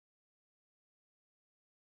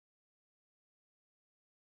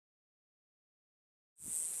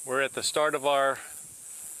We're at the start of our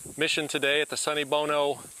mission today at the Sonny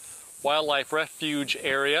Bono Wildlife Refuge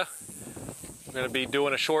area. We're going to be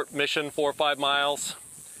doing a short mission, 4 or 5 miles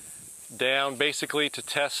down, basically to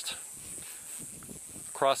test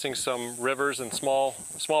crossing some rivers and small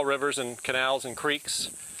rivers and canals and creeks.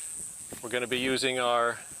 We're going to be using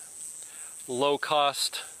our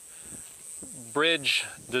low-cost bridge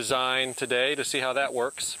design today to see how that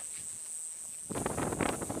works.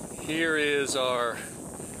 Here is our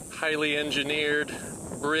highly engineered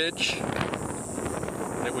bridge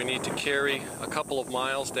that we need to carry a couple of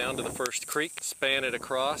miles down to the first creek, span it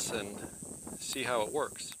across, and see how it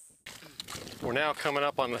works. We're now coming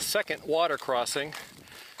up on the second water crossing.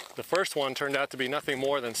 The first one turned out to be nothing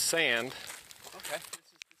more than sand. Okay,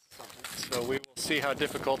 this is something. So we will see how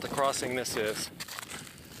difficult the crossing this is.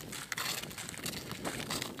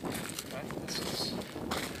 Okay, this is significant.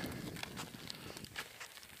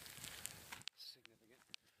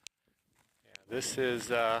 Yeah, this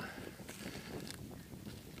is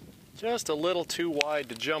just a little too wide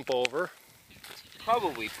to jump over.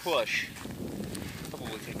 Probably push.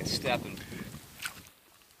 Probably take a step and.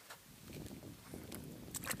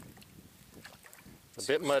 A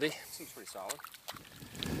bit muddy. Seems pretty solid.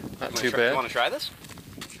 Not too bad. You want to try this?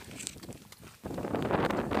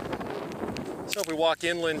 So if we walk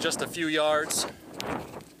inland just a few yards,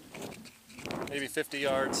 maybe 50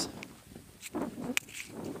 yards,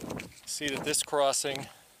 see that this crossing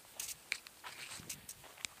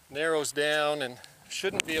narrows down and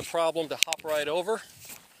shouldn't be a problem to hop right over.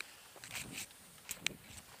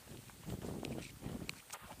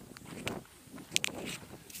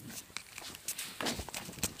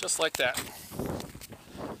 Just like that.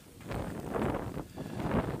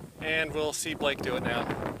 And we'll see Blake do it now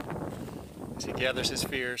as he gathers his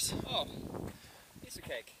fears. Oh, piece of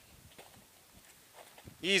cake.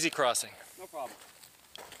 Easy crossing. No problem.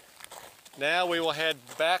 Now we will head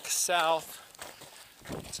back south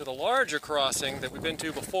to the larger crossing that we've been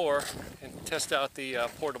to before and test out the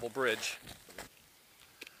portable bridge.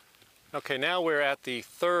 Okay, now we're at the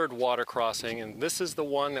third water crossing, and this is the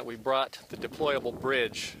one that we brought the deployable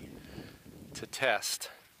bridge to test.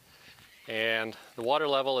 And the water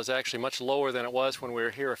level is actually much lower than it was when we were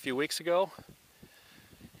here a few weeks ago.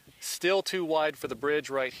 Still too wide for the bridge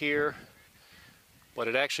right here, but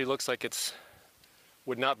it actually looks like it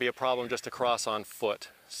would not be a problem just to cross on foot.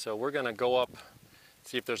 So we're going to go up,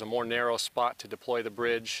 see if there's a more narrow spot to deploy the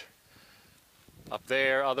bridge up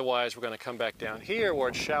there. Otherwise, we're going to come back down here where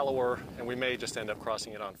it's shallower and we may just end up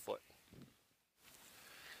crossing it on foot.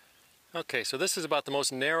 Okay, so this is about the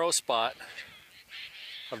most narrow spot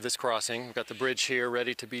of this crossing. We've got the bridge here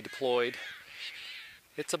ready to be deployed.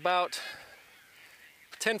 It's about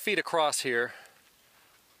 10 feet across here,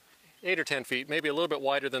 8 or 10 feet, maybe a little bit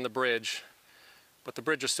wider than the bridge, but the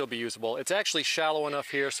bridge will still be usable. It's actually shallow enough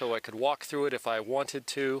here so I could walk through it if I wanted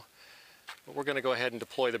to, but we're going to go ahead and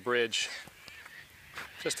deploy the bridge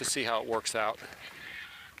just to see how it works out.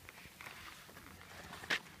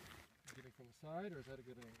 Getting from the side, or is that a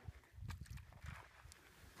good angle?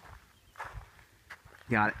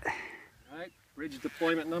 Got it. All right, bridge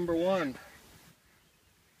deployment number 1.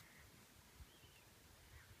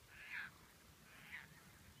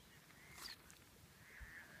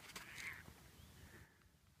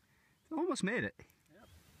 It almost made it. Yep.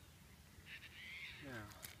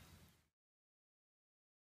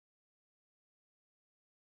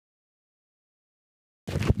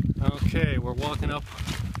 Now. Okay, we're walking up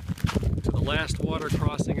to the last water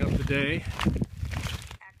crossing of the day.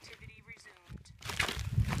 Activity resumed.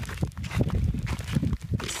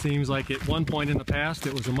 It seems like at one point in the past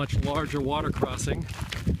it was a much larger water crossing.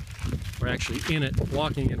 We're actually in it,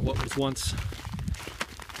 walking in what was once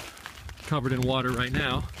covered in water right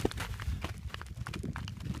now.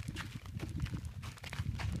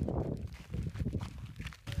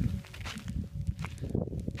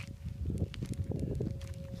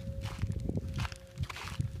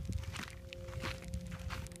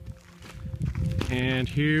 And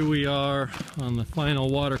here we are on the final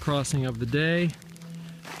water crossing of the day.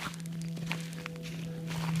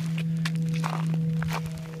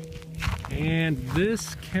 And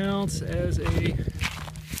this counts as a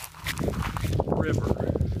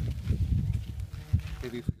river.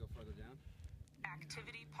 Maybe if we go further down.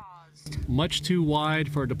 Activity paused. Much too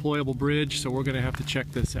wide for a deployable bridge, so we're going to have to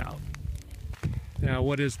check this out. Now,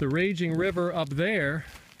 what is the raging river up there,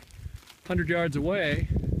 100 yards away,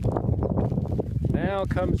 now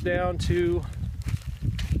comes down to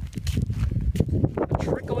a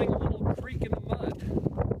trickling little creek in the mud.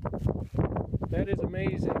 That is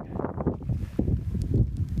amazing.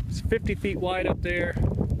 It's 50 feet wide up there.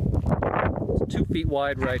 It's 2 feet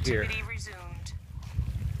wide right here. Activity resumed.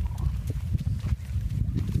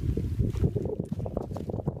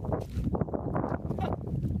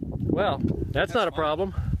 Well, that's not a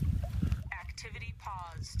problem. Activity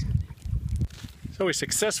paused. So we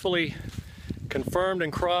successfully confirmed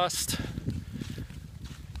and crossed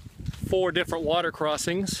 4 different water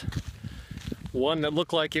crossings. One that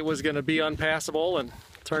looked like it was going to be unpassable and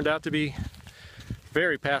turned out to be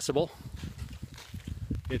very passable.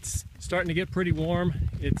 It's starting to get pretty warm.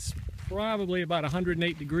 It's probably about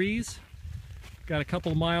 108 degrees. Got a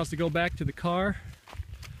couple of miles to go back to the car.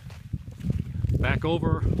 Back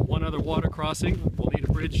over one other water crossing we'll need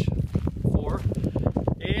a bridge for.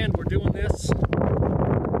 And we're doing this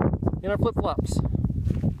in our flip-flops.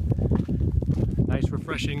 Nice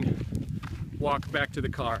refreshing walk back to the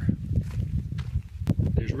car.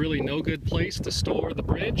 There's really no good place to store the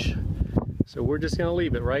bridge, so we're just going to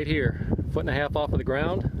leave it right here, 1.5 feet off of the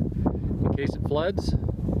ground in case it floods.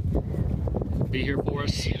 Be here for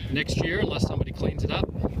us next year unless somebody cleans it up.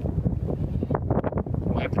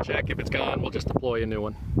 We'll have to check. If it's gone, we'll just deploy a new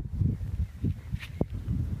one.